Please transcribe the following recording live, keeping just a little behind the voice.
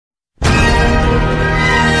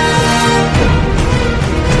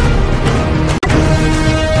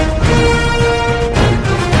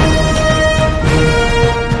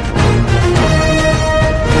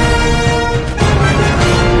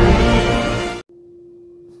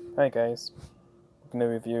Hi guys, we're going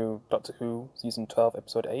to review Doctor Who Season 12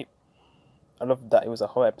 Episode 8. I love that it was a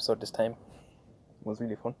whole episode this time. It was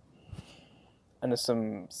really fun. And there's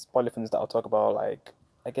some spoiler things that I'll talk about, like,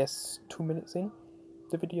 I guess 2 minutes in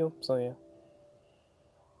the video, so yeah.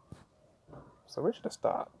 So where should I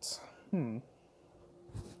start?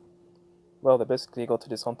 Well, they basically go to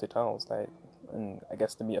this haunted house, like, and I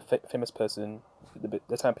guess they meet a famous person.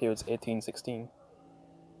 The time period's 1816.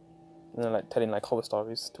 And they're like telling like horror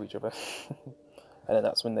stories to each other. And then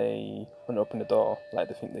that's when they open the door, like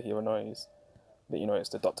they think they hear a noise. But you know, it's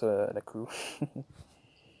the Doctor and the crew.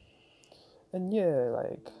 And yeah,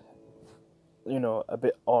 like, you know, a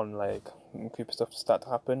bit on, like, creepy stuff start to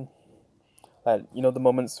happen. Like, you know, the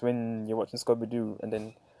moments when you're watching Scooby Doo and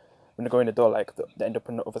then when they go in the door, like, they end up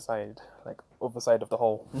on the other side, like, other side of the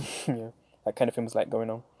hall. Yeah, that kind of thing was, like, going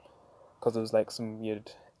on. Because there was, like, some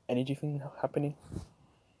weird energy thing happening.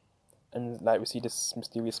 And, like, we see this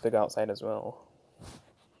mysterious figure outside as well.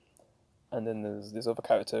 And then there's this other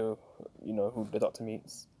character, you know, who the Doctor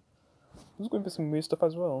meets. He's going for some weird stuff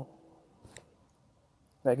as well.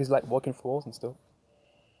 Like, he's, like, walking through walls and stuff.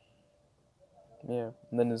 Yeah,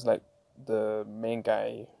 and then there's, like, the main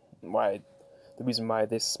guy, the reason why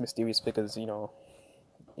this mysterious figure's, you know,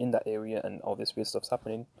 in that area and all this weird stuff's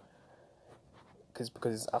happening.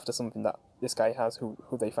 Because it's after something that this guy has who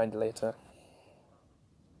they find later.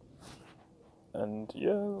 And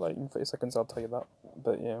yeah, like, in 30 seconds I'll tell you that.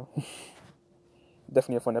 But yeah.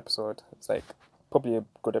 Definitely a fun episode. It's like probably a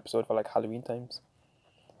good episode for like Halloween times.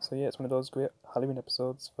 So yeah, it's one of those great Halloween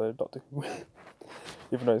episodes for Doctor Who.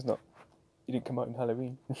 Even though it didn't come out in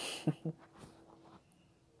Halloween.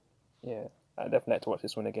 Yeah, I definitely like to watch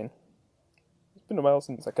this one again. It's been a while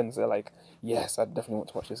since I can say like, yes, I definitely want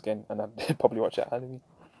to watch this again, and I'd probably watch it at Halloween.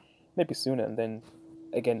 Maybe sooner, and then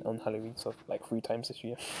again on Halloween, so like 3 times this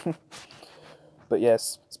year. But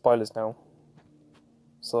yes, spoilers now.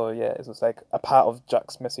 So yeah, it's just like a part of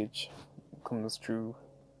Jack's message comes true.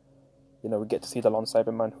 You know, we get to see the lone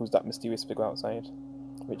Cyberman, who's that mysterious figure outside.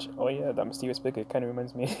 Which, oh yeah, that mysterious figure kind of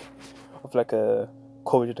reminds me of like a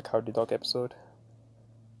Courage the Cowardly Dog episode.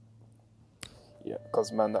 Yeah,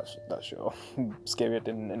 because man, that show scarier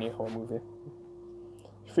than any horror movie.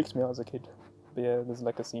 It freaks me out as a kid. But yeah, there's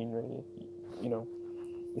like a scene where you know,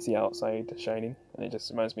 you see outside shining, and it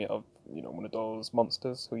just reminds me of, you know, one of those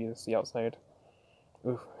monsters who you see outside.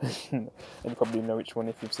 Ooh. And you probably know which one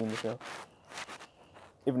if you've seen the show.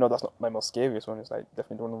 Even though that's not my most scariest one, it's like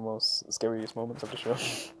definitely one of the most scariest moments of the show.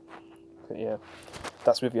 But yeah,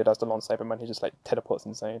 that's revealed as the lone Cyberman. He just like teleports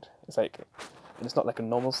inside. It's like, and it's not like a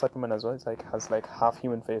normal Cyberman as well. It's like has like half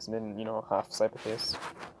human face and then, you know, half cyber face.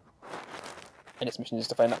 And its mission is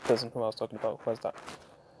to find that person who I was talking about. Who has that?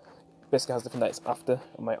 Basically has the thing that it's after,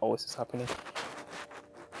 and my always is happening.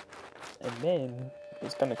 And then it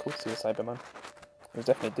was kind of cool to see a Cyberman. It was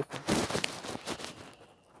definitely different.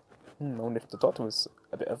 I wonder if the Doctor was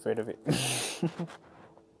a bit afraid of it.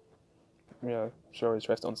 Yeah, sure, he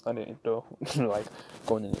tries to understand it though, like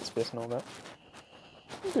going in its space and all that.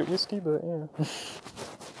 A bit risky, but yeah.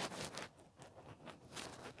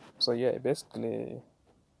 So yeah, it basically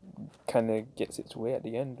kind of gets its way at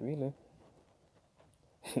the end, really.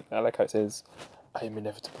 I like how it says, "I am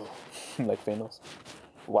inevitable," like Thanos.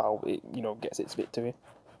 Wow, it, you know, gets its bit to it.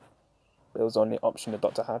 But it was the only option the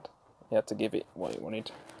Doctor had. He had to give it what it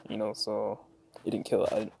wanted, you know. So he didn't kill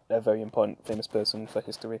a very important, famous person for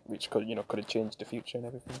history, which could, you know, could have changed the future and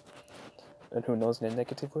everything. And who knows, in a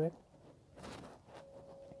negative way.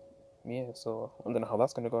 Yeah, so I don't know how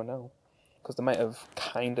that's gonna go now, because they might have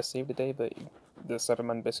kind of saved the day, but the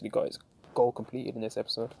Cyberman basically got his goal completed in this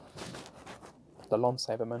episode. The lone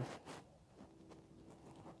Cyberman.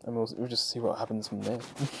 And we'll just see what happens from there.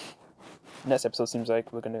 Next episode seems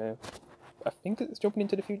like we're gonna, I think it's jumping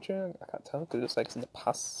into the future. I can't tell because it looks like it's in the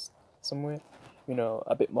past somewhere. You know,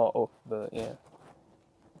 a bit more up, but yeah,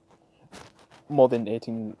 more than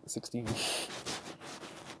 1816.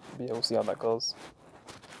 But yeah, we'll see how that goes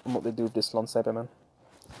and what they do with this lone Cyberman.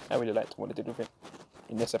 I really liked what they did with it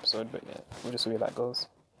in this episode, but yeah, we'll just see where that goes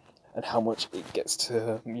and how much it gets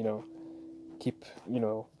to, you know, keep, you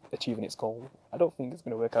know, achieving its goal. I don't think it's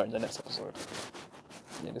gonna work out in the next episode.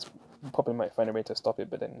 Yeah, this probably might find a way to stop it,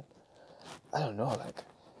 but then I don't know, like,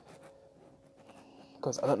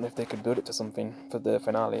 because I don't know if they could build it to something for the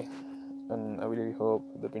finale, and I really hope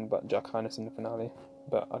they bring back Jack Harness in the finale,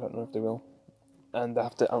 but I don't know if they will. And they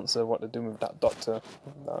have to answer what they're doing with that Doctor,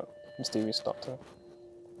 that mysterious Doctor.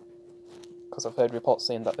 Because I've heard reports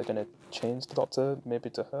saying that they're going to change the Doctor, maybe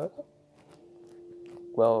to her.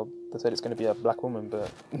 Well, they said it's going to be a black woman,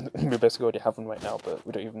 but we basically already have one right now, but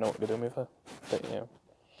we don't even know what they're doing with her. But yeah.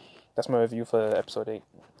 that's my review for episode 8.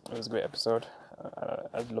 It was a great episode.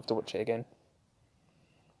 I'd love to watch it again.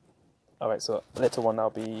 Alright, so later on I'll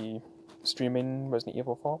be streaming Resident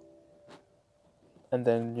Evil 4. And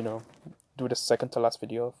then, you know, do the second to last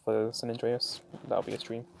video for San Andreas. That'll be a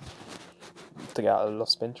stream to get out of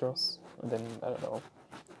Los Pinchos. And then, I don't know,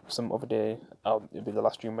 some other day it'll be the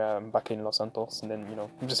last stream where I'm back in Los Santos, and then, you know,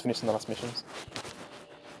 I'm just finishing the last missions.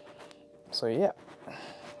 So yeah,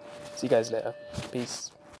 see you guys later.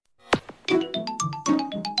 Peace.